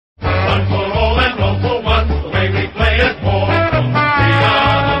One for all and all for one, the way we play at Hawthorn. We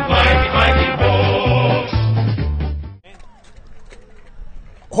are the mighty, mighty Hawks.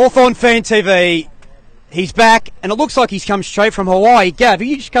 HawthornFanTV, he's back, and it looks like he's come straight from Hawaii. Gav,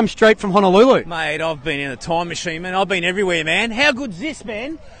 you just come straight from Honolulu. Mate, I've been in a time machine, man. I've been everywhere, man. How good's this,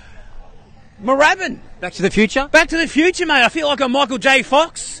 man? Moorabbin. Back to the future? Back to the future, mate. I feel like I'm Michael J.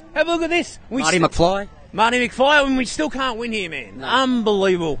 Fox. Have a look at this. Marty McFly. Marty McFly, and we still can't win here, man. No.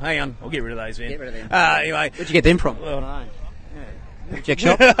 Unbelievable. Hang on, I'll get rid of those, man. Get rid of them. Anyway. Where'd you get them from? Oh, no. Jack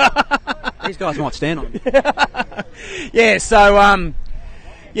Shop. These guys might stand on them. Yeah, so,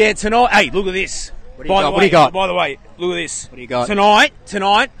 yeah, tonight. Hey, look at this. What do you got? By the way, look at this. What do you got?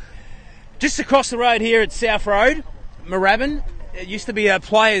 Tonight, just across the road here at South Road, Moorabbin, it used to be a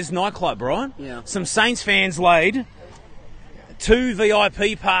players' nightclub, right? Yeah. Some Saints fans laid 2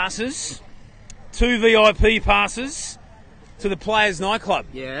 VIP passes to the players' nightclub.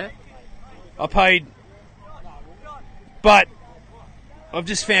 Yeah. I paid, but I've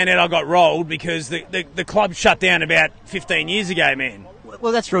just found out I got rolled because the club shut down about 15 years ago, man.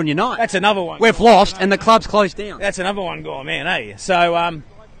 Well, that's ruined your night. That's another one. We've lost, and the club's closed down. That's another one gone, man, eh? So,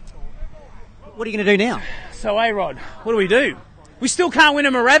 what are you going to do now? So, A-Rod, what do we do? We still can't win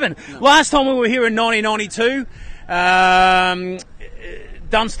a Moorabbin. No. Last time we were here in 1992,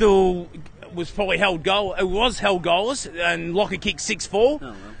 Dunstall was probably held goal. It was held goals, and Locker kicked 6-4. Oh,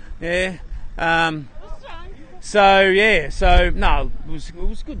 well. Yeah. So no, it was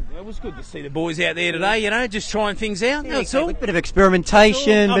good. It was good to see the boys out there today. You know, just trying things out. Yeah, that's all. A bit of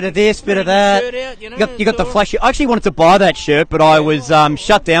experimentation, bit of this, bit of that. Out, you got the flashy. I actually wanted to buy that shirt, but I was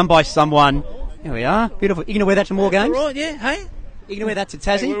shut down by someone. Here we are. Beautiful. You gonna wear that to more games? All right. Yeah. Hey. You gonna wear that to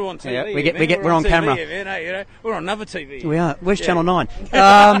Tassie? Hey, we're on TV. Yeah, we're on camera. TV, man, hey, you know, we're on another TV. We are. Where's Channel 9?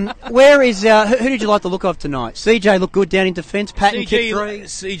 Where is? Who did you like the look of tonight? CJ looked good down in defence. Patton kicked 3.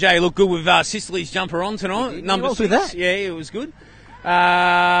 CJ looked good with Sicily's jumper on tonight. Number 6. That? Yeah, it was good.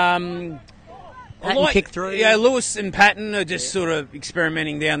 Patton kicked 3. Yeah, Lewis and Patton are just sort of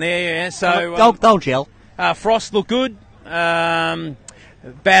experimenting down there. Yeah, so they'll gel. Frost looked good. Bad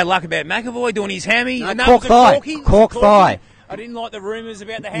luck about McAvoy doing his hammy. Cork thigh. Cork thigh. I didn't like the rumours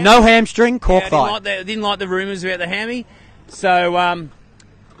about the hammy. No hamstring, cork thigh. I didn't like the rumours about the hammy. So,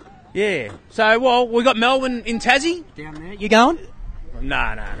 yeah. So, well, we got Melbourne in Tassie. Down there. You going?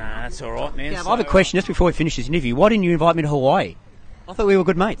 No, that's all right, man. Yeah, I have a question just before we finish this interview. Why didn't you invite me to Hawaii? I thought we were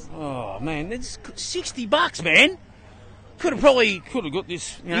good mates. Oh, man, it's $60, man. Could have got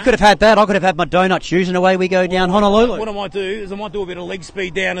this. You could have had that. I could have had my donut shoes, and away we go down Honolulu. What I might do is I might do a bit of leg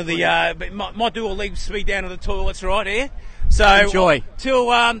speed down to the. Might do a leg speed down to the toilets right here. So enjoy till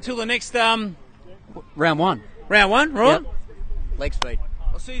the next round 1. Round 1, right? Yep. Leg speed.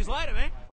 I'll see you later, man.